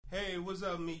Hey, what's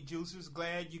up, meat juicers?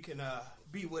 Glad you can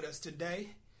be with us today.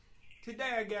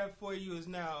 Today I got for you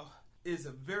is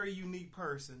a very unique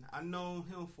person. I've known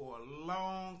him for a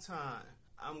long time.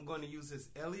 I'm going to use his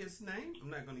alias name. I'm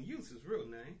not going to use his real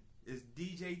name. It's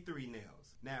DJ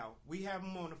 3Nails. Now, we have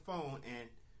him on the phone, and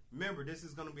remember, this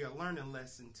is going to be a learning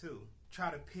lesson too.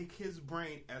 Try to pick his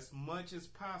brain as much as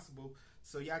possible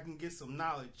so y'all can get some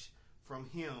knowledge from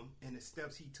him and the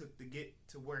steps he took to get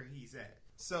to where he's at.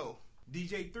 So,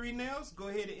 DJ 3Nails, go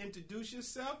ahead and introduce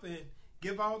yourself and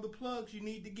give all the plugs you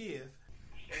need to give.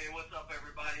 Hey, what's up,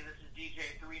 everybody? This is DJ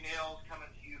 3Nails coming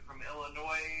to you from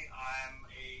Illinois. I'm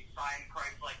a signed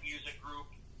Christ-like music group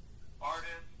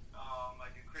artist. I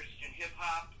do Christian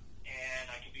hip-hop, and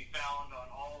I can be found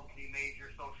on all of the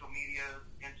major social medias,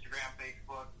 Instagram,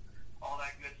 Facebook, all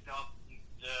that good stuff.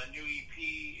 The new EP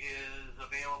is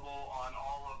available on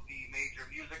all of the major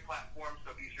music platforms,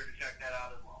 so be sure to check that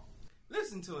out as well.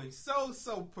 Listen to him.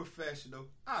 So professional.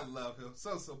 I love him.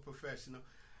 So professional.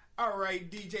 All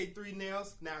right, DJ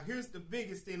 3Nails. Now, here's the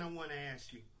biggest thing I want to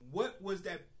ask you. What was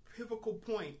that pivotal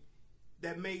point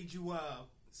that made you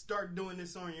start doing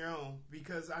this on your own?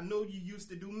 Because I know you used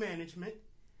to do management.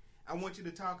 I want you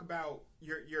to talk about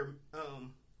your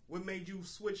what made you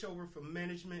switch over from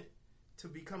management to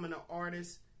becoming an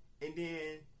artist, and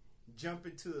then jump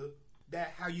into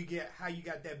that, how you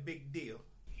got that big deal.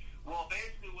 Well,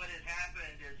 basically what had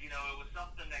happened is, it was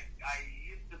something that I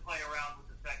used to play around with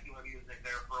the secular music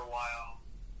there for a while.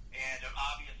 And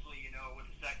obviously, with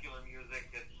the secular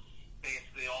music, it's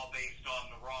basically all based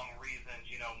on the wrong reasons,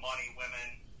 money,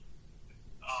 women,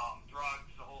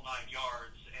 drugs, the whole 9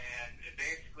 yards. And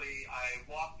basically, I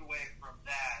walked away from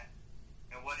that.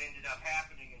 And what ended up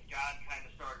happening is God kind of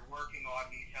started working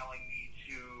on me, telling me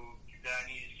that I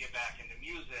needed to get back into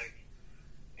music.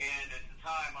 And at the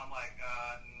time, I'm like,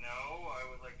 no. I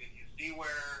was like, did you see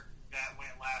where that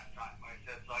went last time? I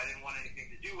said, so I didn't want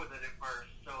anything to do with it at first.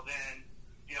 So then,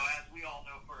 as we all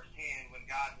know firsthand, when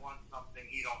God wants something,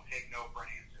 he don't take no for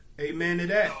an answer. Amen to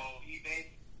that. So he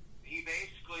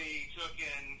basically took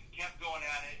and kept going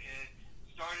at it. It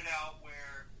started out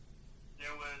where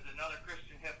there was another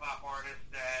Christian hip-hop artist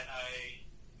that I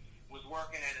was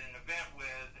working at an event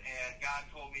with, and God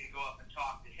told me to go up and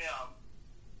talk to him.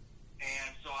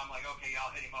 And so I'm like, okay, I'll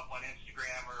hit him up on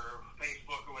Instagram or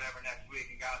Facebook or whatever next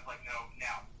week. And God's like, no,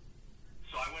 now.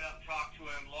 So I went up and talked to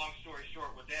him. Long story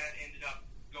short, with that, ended up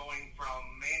going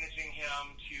from managing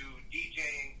him to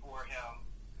DJing for him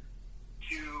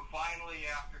to finally,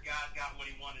 after God got what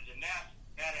he wanted in that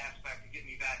aspect to get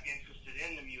me back interested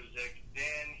in the music,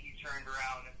 then he turned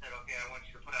around and said, okay, I want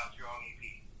you to put out your own EP.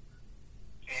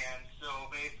 And so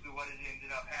basically what had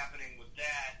ended up happening with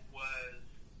that was,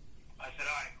 I said,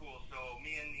 all right, cool. So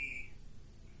me and the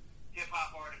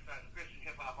hip-hop artist, the Christian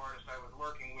hip-hop artist I was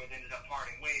working with, ended up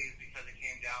parting ways because it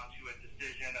came down to a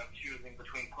decision of choosing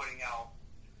between putting out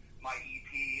my EP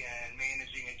and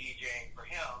managing and DJing for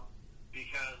him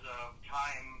because of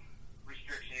time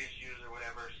restriction issues or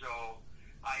whatever. So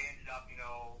I ended up,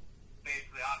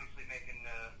 basically obviously making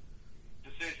the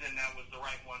decision that was the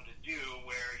right one to do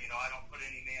where, I don't put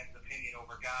any man's opinion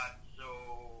over God.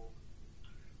 So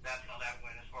that's how that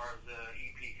went as far as the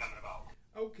EP coming about.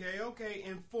 Okay.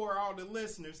 And for all the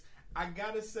listeners, I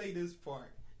gotta say this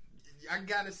part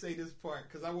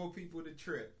because I want people to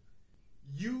trip.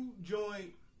 You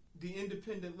joined the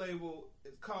independent label.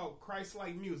 It's called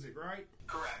Christ-like Music, right?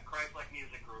 Correct. Christ-like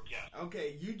Music Group, yes.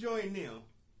 Okay, you joined them.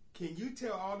 Can you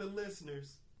tell all the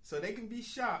listeners, so they can be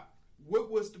shocked,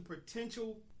 what was the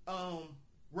potential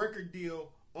record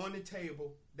deal on the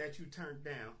table that you turned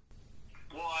down?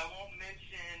 Well, I won't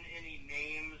mention any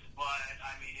names, but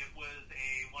it was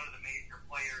one of the major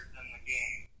players in the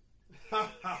game.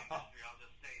 Industry, I'll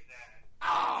just say that.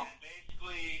 Oh. And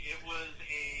basically, it was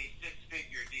a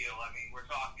 6-figure deal. We're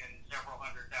talking several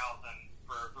 $100,000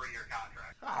 for a 3-year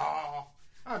contract. Oh,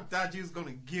 I thought you was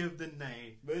gonna give the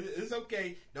name, but it's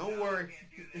okay. Don't worry. I can't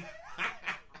do that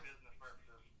for business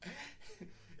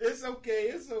purposes.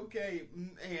 It's okay.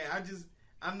 Man,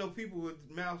 I know people with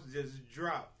mouths just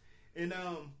drop. And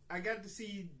I got to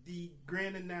see the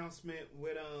grand announcement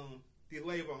with the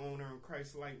label owner of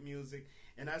Christ-like Music,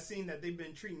 and I seen that they've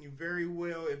been treating you very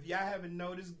well. If y'all haven't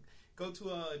noticed, go to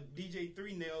DJ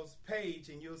 3Nails page,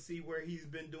 and you'll see where he's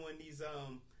been doing these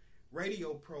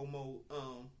radio promo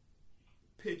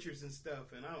pictures and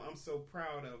stuff. And I'm so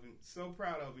proud of him.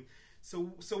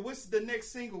 So what's the next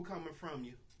single coming from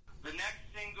you? The next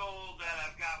single that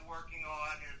I've got working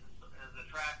on is a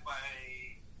track by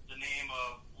the name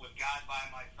of With God by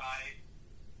My Side.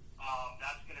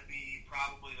 That's going to be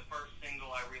probably the first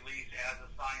single I release as a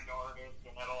signed artist,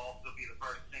 and that'll also be the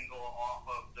first single off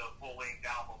of the full-length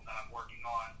album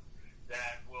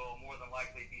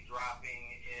coming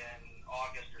in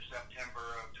August or September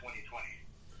of 2020.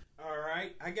 All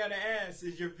right. I gotta ask: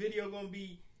 is your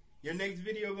next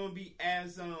video gonna be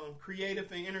as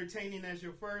creative and entertaining as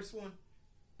your first one?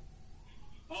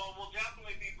 Well, we'll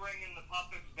definitely be bringing the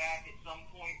puppets back at some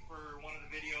point for one of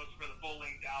the videos for the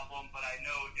full-length album, but I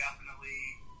know definitely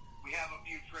we have a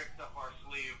few tricks up our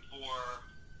sleeve for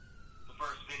the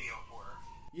first video for her.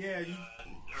 Yeah.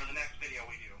 Or the next video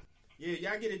we do.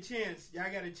 Yeah, y'all get a chance. Y'all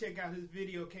gotta check out his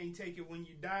video, Can't Take It When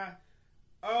You Die.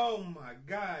 Oh my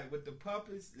God, with the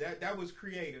puppets, that was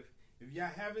creative. If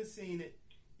y'all haven't seen it,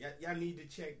 y'all need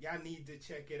to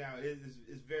check it out. It's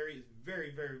very,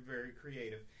 very, very, very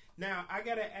creative. Now, I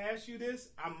gotta ask you this.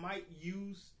 I might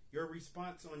use your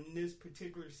response on this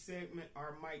particular segment,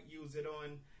 or I might use it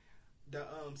on the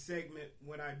segment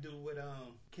when I do it.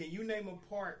 Can you name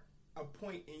a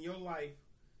point in your life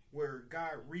where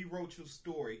God rewrote your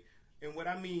story? And what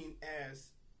I mean as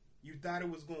you thought it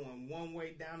was going one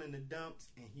way down in the dumps,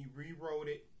 and He rewrote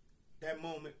it. That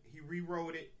moment, He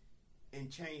rewrote it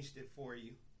and changed it for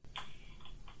you.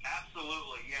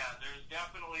 Absolutely, yeah. There's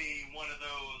definitely one of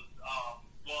those.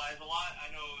 Well, I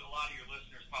know a lot of your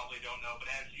listeners probably don't know, but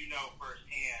as you know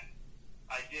firsthand,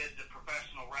 I did the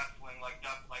professional wrestling, like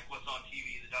what's on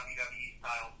TV, the WWE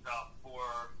style stuff,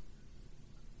 for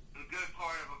a good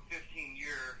part of a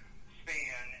 15-year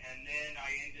span, and then I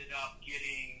ended up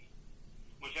getting,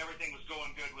 which everything was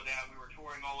going good with that. We were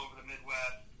touring all over the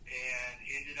Midwest, and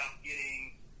ended up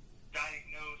getting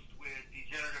diagnosed with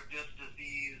degenerative disc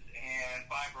disease and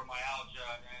fibromyalgia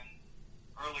in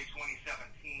early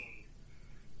 2017.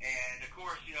 And of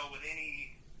course, with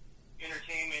any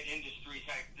entertainment industry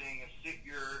type thing,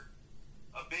 you're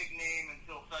a big name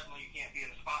until suddenly you can't be in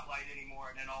the spotlight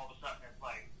anymore, and then all of a sudden it's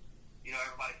like,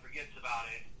 everybody forgets about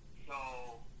it. So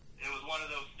it was one of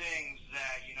those things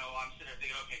that, I'm sitting there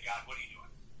thinking, okay, God, what are you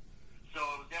doing? So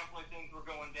it was definitely things were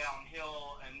going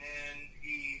downhill, and then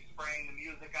He sprang the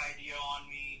music idea on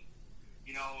me,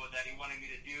 that He wanted me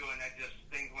to do, and that just,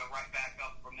 things went right back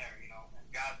up from there,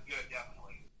 God's good,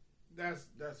 definitely.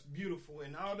 That's beautiful.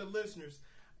 And all the listeners,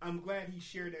 I'm glad he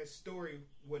shared that story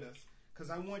with us, because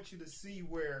I want you to see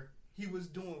where he was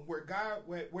doing, where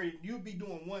you'd be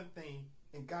doing one thing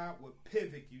and God would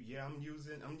pivot you. Yeah, I'm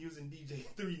using DJ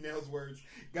 3Nails words.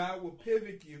 God will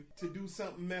pivot you to do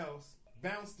something else,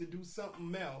 bounce to do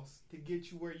something else to get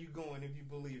you where you're going if you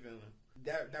believe in him.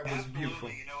 That was absolutely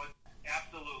beautiful.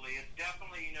 Absolutely. It's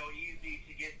definitely, easy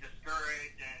to get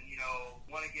discouraged and,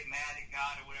 want to get mad at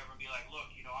God or whatever and be like, look,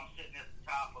 I'm sitting at the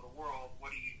top of the world.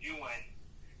 What are you doing?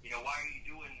 Why are you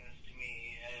doing this to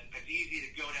me? And it's easy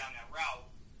to go down that route.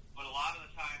 But a lot of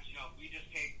the times, if we just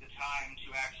take the time to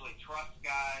actually trust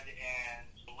God and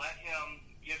let Him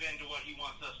give in to what He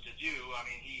wants us to do,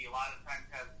 He a lot of times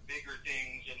has bigger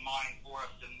things in mind for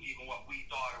us than even what we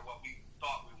thought or what we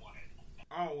thought we wanted.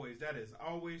 Always. That is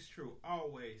always true.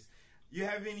 Always. You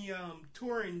have any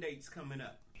touring dates coming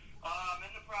up? I'm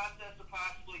in the process of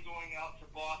possibly going out to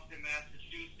Boston,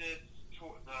 Massachusetts,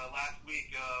 the last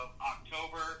week of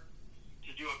October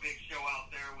to do a big show out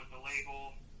there with the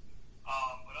label.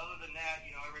 But other than that,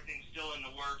 everything's still in the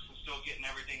works and still getting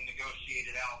everything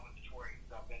negotiated out with the touring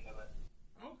stuff into it.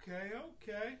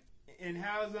 Okay. And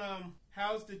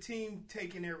how's the team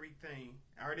taking everything?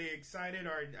 Are they excited?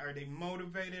 Are they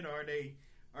motivated? Are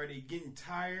they getting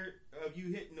tired of you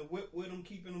hitting the whip with them,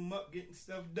 keeping them up, getting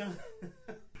stuff done?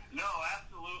 No,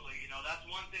 absolutely. That's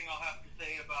one thing I'll have to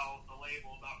say about the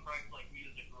label, about Christ-Like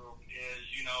Music Group, is,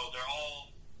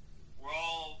 we're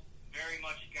all very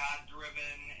much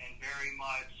God-driven and very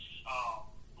much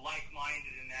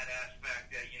like-minded in that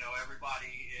aspect that,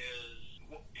 everybody is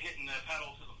hitting the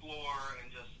pedal to the floor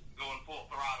and just going full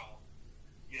throttle.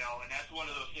 And that's one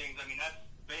of those things, that's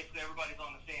basically everybody's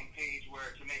on the same page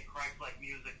where to make Christ-Like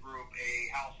Music Group a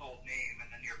household name in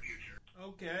the near future.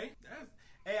 Okay.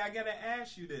 Hey, I got to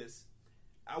ask you this.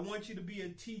 I want you to be a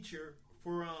teacher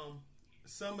for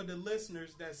some of the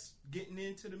listeners that's getting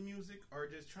into the music or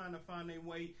just trying to find a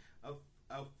way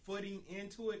of footing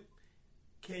into it.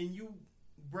 Can you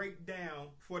break down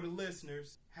for the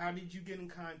listeners, how did you get in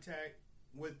contact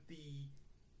with the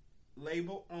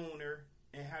label owner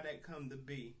and how that come to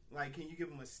be? Like, can you give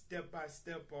them a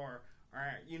step-by-step or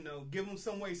give them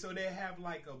some way so they have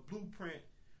like a blueprint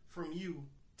from you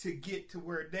to get to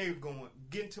where they're going,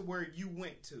 get to where you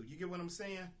went to. You get what I'm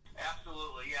saying?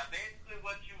 Absolutely, yeah. Basically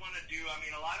what you want to do,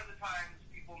 a lot of the times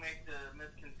people make the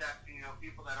misconception,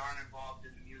 people that aren't involved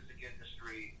in the music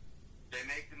industry, they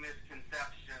make the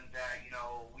misconception that,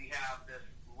 we have this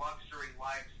luxury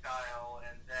lifestyle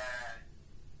and that,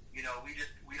 we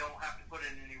don't have to put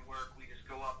in any work. We just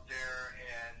go up there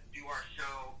and do our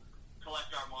show,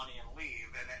 collect our money, and leave.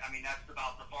 And, mean, that's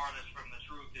about the farthest from the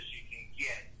truth as you can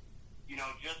get. You know,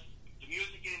 just the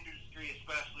music industry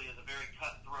especially is a very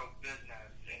cutthroat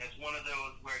business, and it's one of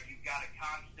those where you've got to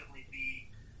constantly be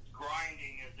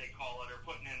grinding, as they call it, or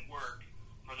putting in work.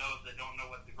 For those that don't know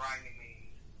what the grinding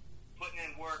means, putting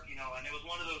in work, you know, and it was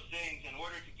one of those things, in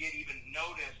order to get even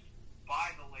noticed by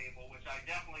the label, which I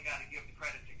definitely got to give the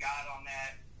credit to God on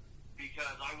that,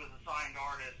 because I was a signed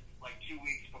artist like 2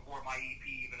 weeks before my EP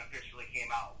even officially came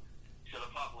out to the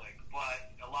public.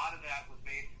 But a lot of that was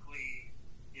basically,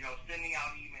 you know, sending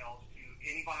out emails to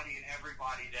anybody and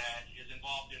everybody that is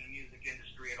involved in the music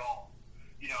industry at all.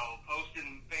 You know,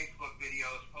 posting Facebook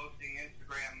videos, posting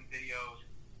Instagram videos,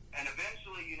 and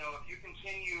eventually, you know, if you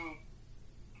continue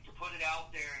to put it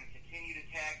out there and continue to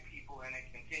tag people in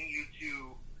it, continue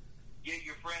to get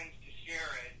your friends to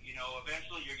share it, you know,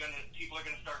 eventually people are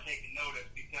gonna start taking notice,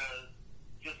 because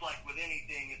just like with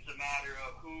anything, it's a matter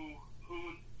of who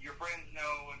your friends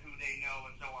know and who they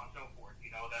know and so on and so forth, you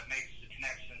know, that makes the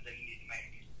connections that you need to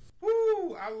make.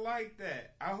 Woo! I like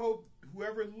that. I hope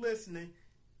whoever listening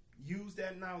use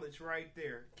that knowledge right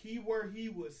there. Key word he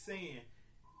was saying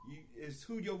is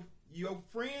who your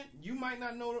friend, you might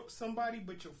not know somebody,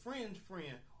 but your friend's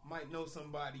friend might know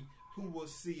somebody who will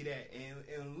see that.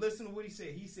 And listen to what he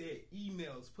said. He said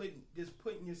emails,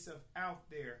 putting yourself out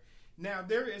there. Now,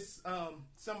 there is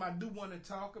some I do want to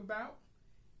talk about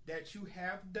that you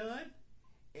have done,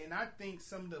 and I think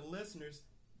some of the listeners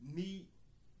need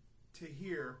to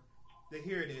hear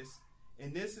this.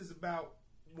 And this is about,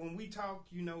 when we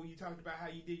talked, you know, you talked about how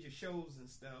you did your shows and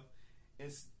stuff.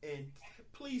 And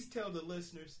please tell the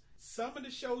listeners, some of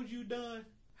the shows you done,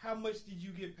 how much did you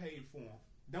get paid for them?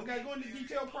 Don't got to go into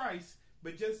detail price,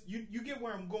 but just, you get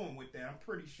where I'm going with that, I'm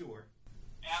pretty sure.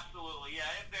 Absolutely, yeah,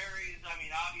 it varies. I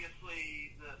mean,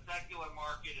 obviously, the secular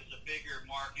market is a bigger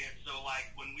market. So,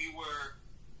 like, when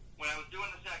I was doing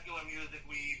the secular music,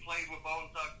 we played with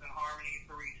Bone Thugs and Harmony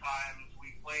 3 times.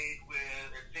 We played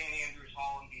at St. Andrews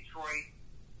Hall in Detroit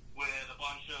with a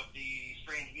bunch of the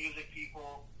Strange Music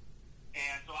people.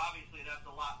 And so, obviously, that's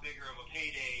a lot bigger of a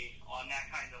payday on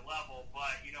that kind of level.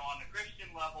 But, you know, on the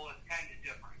Christian level, it's kind of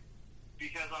different.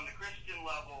 Because on the Christian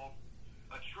level,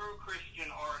 a true Christian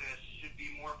artist should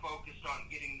be more focused on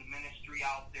getting the ministry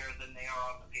out there than they are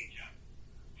on the paycheck.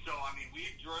 So, I mean,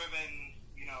 we've driven,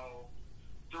 you know,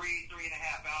 3.5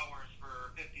 hours for a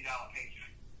 $50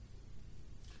 paycheck.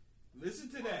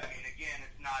 Listen to that. I mean, again,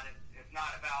 it's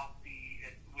not about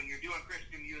when you're doing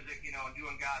Christian music, you know, and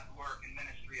doing God's work in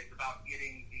ministry, it's about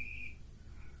getting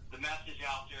the message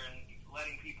out there and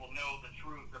letting people know the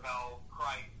truth about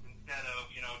Christ instead of,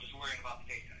 you know, just worrying about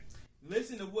the paycheck.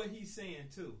 Listen to what he's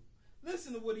saying, too.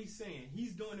 Listen to what he's saying.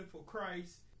 He's doing it for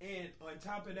Christ, and on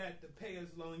top of that, the pay is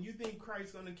low. And you think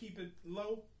Christ's going to keep it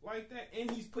low like that? And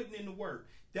he's putting in the work.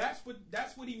 That's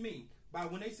what he means. By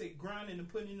when they say grinding and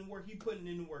putting in the work, he's putting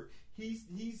in the work. He's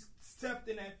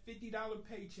accepting that $50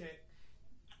 paycheck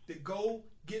to go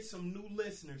get some new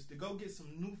listeners, to go get some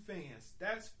new fans.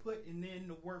 That's putting in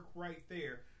the work right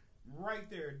there. Right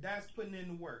there. That's putting in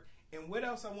the work. And what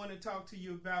else I want to talk to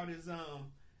you about is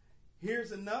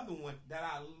here's another one that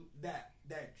I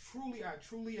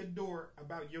truly adore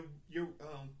about your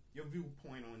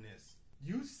viewpoint on this.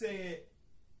 You said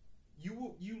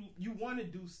you want to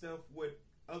do stuff with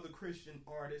other Christian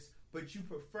artists, but you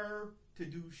prefer to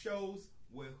do shows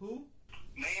with who?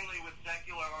 Mainly with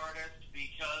secular artists,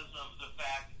 because of the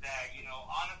fact that, you know,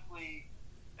 honestly,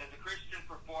 as a Christian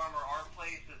performer, our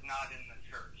place is not in the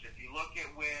church. If you look at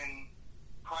when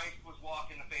Christ was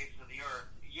walking the face of the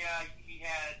earth, yeah, he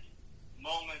had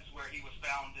moments where he was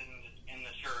found in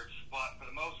the church, but for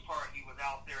the most part, he was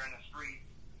out there in the streets,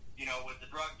 you know, with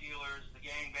the drug dealers, the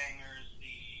gangbangers,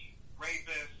 the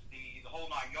rapists, the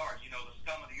whole 9 yards. You know, the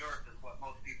scum of the earth is what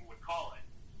most people would call it.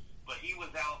 But he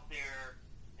was out there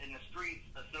in the streets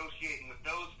associating with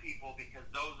those people, because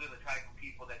those are the type of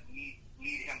people that need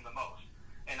him the most.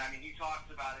 And I mean, he talks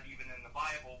about it even in the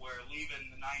Bible, where leaving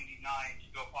the 99 to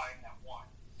go find that one.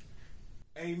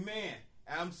 Amen.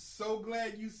 I'm so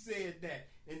glad you said that.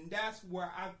 And that's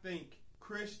where I think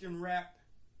Christian rap,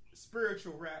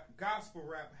 spiritual rap, gospel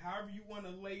rap, however you want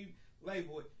to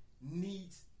label it,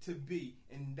 needs to be.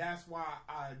 And that's why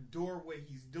I adore what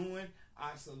he's doing.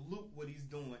 I salute what he's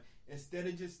doing. Instead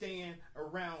of just staying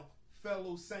around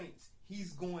fellow saints,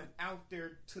 he's going out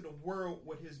there to the world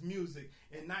with his music,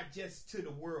 and not just to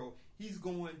the world. He's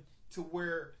going to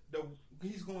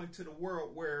the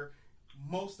world where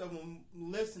most of them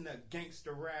listen to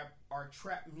gangster rap or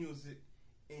trap music,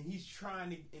 and he's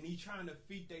trying to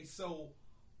feed their soul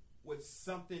with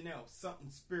something else, something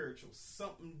spiritual,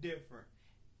 something different.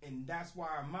 And that's why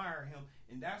I admire him,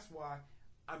 and that's why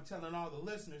I'm telling all the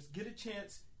listeners, get a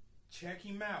chance, check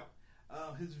him out.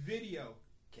 His video,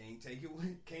 can't take it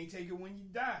when you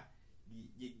die.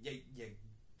 You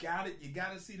got it. You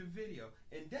got to see the video,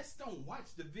 and just don't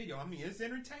watch the video. I mean, it's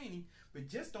entertaining, but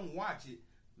just don't watch it.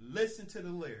 Listen to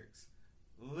the lyrics.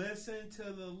 Listen to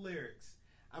the lyrics.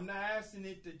 I'm not asking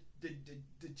it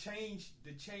to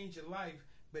change your life,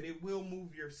 but it will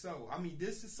move your soul. I mean,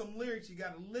 this is some lyrics you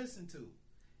got to listen to.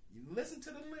 You listen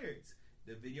to the lyrics.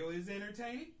 The video is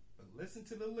entertaining, but listen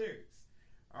to the lyrics.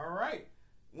 All right.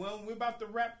 Well, we're about to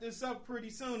wrap this up pretty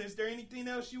soon. Is there anything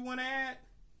else you want to add?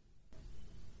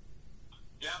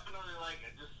 Definitely,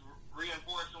 just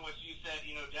reinforcing what you said,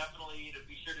 definitely to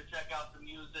be sure to check out the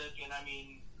music. And I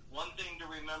mean, one thing to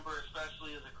remember,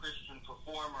 especially as a Christian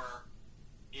performer,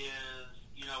 is,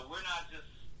 we're not just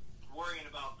worrying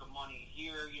about the money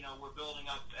here. We're building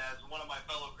up, as one of my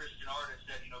fellow Christian artists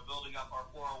said, building up our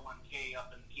 401k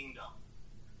up in the kingdom.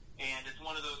 And it's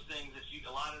one of those things that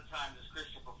a lot of times as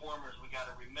Christian performers, we got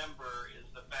to remember is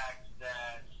the fact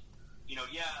that,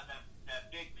 that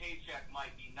big paycheck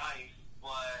might be nice,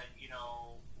 but,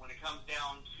 when it comes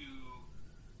down to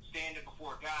standing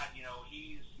before God,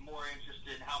 he's more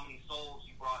interested in how many souls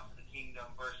you brought to the kingdom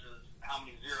versus how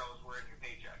many zeros were in your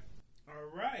paycheck. All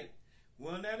right.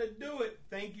 Well, that'll do it.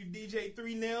 Thank you, DJ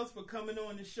 3Nails, for coming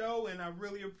on the show, and I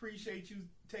really appreciate you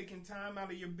taking time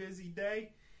out of your busy day.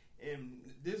 And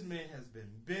this man has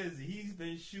been busy. He's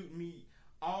been shooting me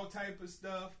all type of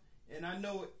stuff, and I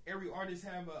know every artist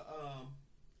have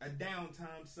a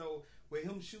downtime. So with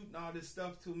him shooting all this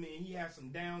stuff to me, and he has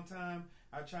some downtime,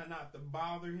 I try not to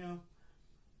bother him.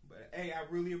 But hey, I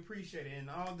really appreciate it. And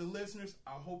all the listeners,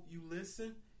 I hope you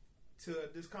listen to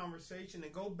this conversation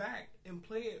and go back and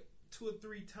play it 2 or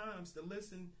 3 times to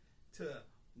listen to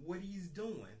what he's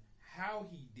doing, how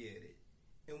he did it,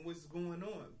 and what's going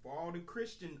on. For all the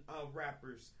Christian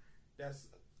rappers, that's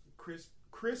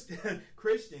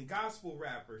Christian gospel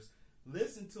rappers,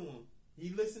 listen to him. He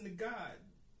listened to God.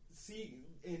 See,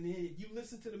 and if you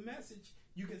listen to the message,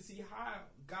 you can see how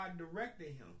God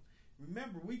directed him.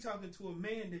 Remember, we talking to a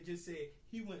man that just said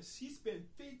he spent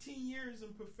 15 years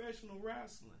in professional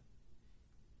wrestling,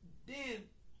 then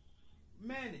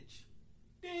manage,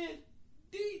 then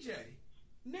DJ,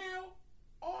 now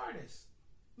artist.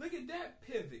 Look at that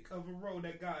pivot of a role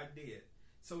that God did.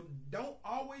 So don't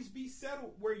always be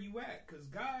settled where you at, because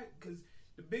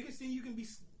the biggest thing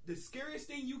the scariest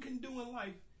thing you can do in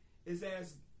life is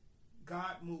ask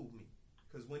God, move me.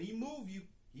 Because when he move you,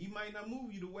 he might not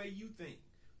move you the way you think.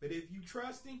 But if you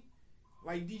trust him,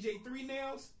 like DJ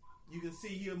 3Nails, you can see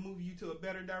he'll move you to a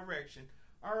better direction.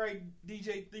 All right,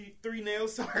 DJ 3Nails,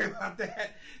 sorry about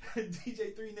that.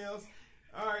 DJ 3Nails.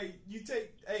 All right,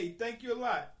 hey, thank you a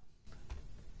lot.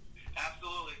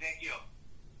 Absolutely, thank you.